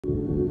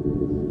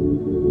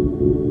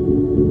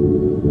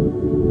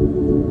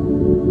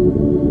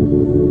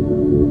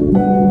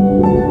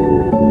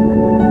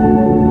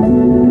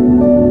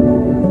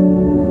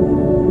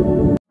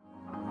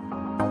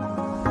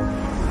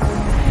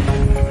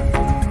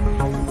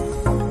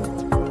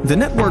The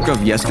network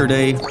of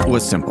yesterday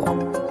was simple,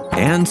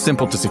 and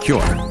simple to secure.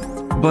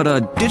 But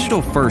a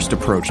digital-first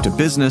approach to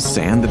business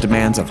and the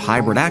demands of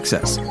hybrid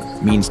access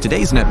means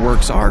today's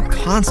networks are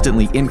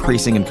constantly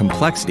increasing in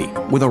complexity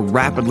with a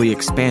rapidly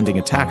expanding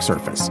attack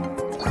surface.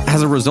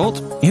 As a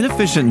result,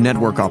 inefficient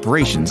network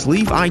operations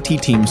leave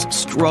IT teams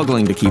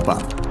struggling to keep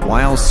up,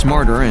 while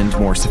smarter and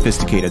more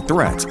sophisticated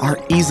threats are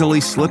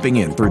easily slipping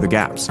in through the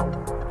gaps.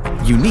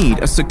 You need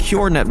a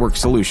secure network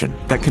solution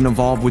that can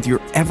evolve with your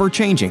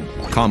ever-changing,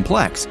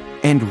 complex,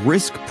 and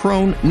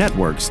risk-prone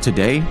networks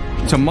today,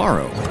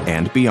 tomorrow,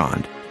 and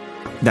beyond.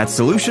 That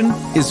solution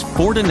is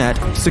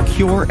Fortinet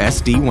Secure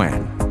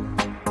SD-WAN.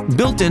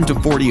 Built into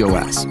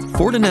FortiOS,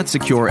 Fortinet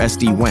Secure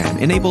SD-WAN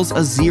enables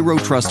a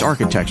zero-trust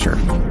architecture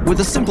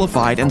with a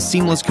simplified and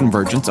seamless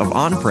convergence of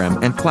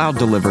on-prem and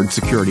cloud-delivered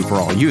security for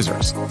all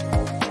users.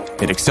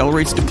 It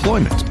accelerates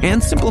deployment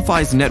and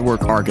simplifies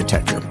network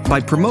architecture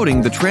by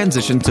promoting the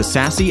transition to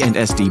SASE and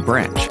SD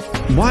branch,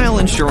 while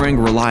ensuring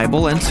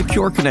reliable and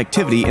secure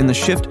connectivity in the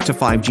shift to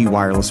 5G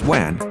wireless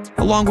WAN,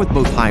 along with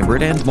both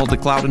hybrid and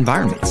multi-cloud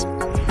environments.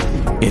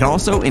 It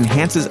also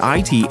enhances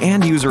IT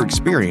and user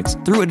experience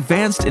through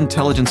advanced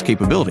intelligence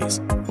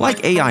capabilities,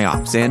 like AI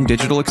Ops and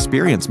digital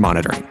experience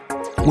monitoring,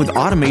 with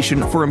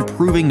automation for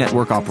improving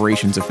network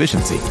operations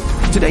efficiency.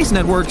 Today's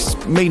networks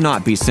may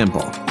not be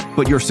simple,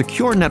 but your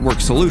secure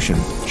network solution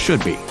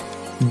should be.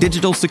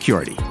 Digital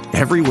security,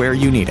 everywhere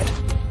you need it.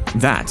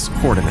 That's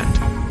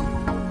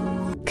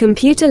Fortinet.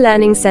 Computer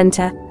Learning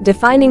Center,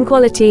 defining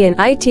quality in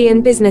IT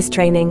and business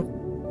training.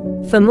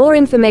 For more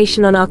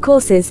information on our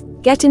courses,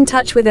 get in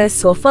touch with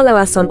us or follow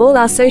us on all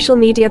our social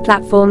media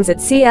platforms at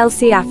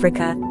CLC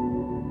Africa.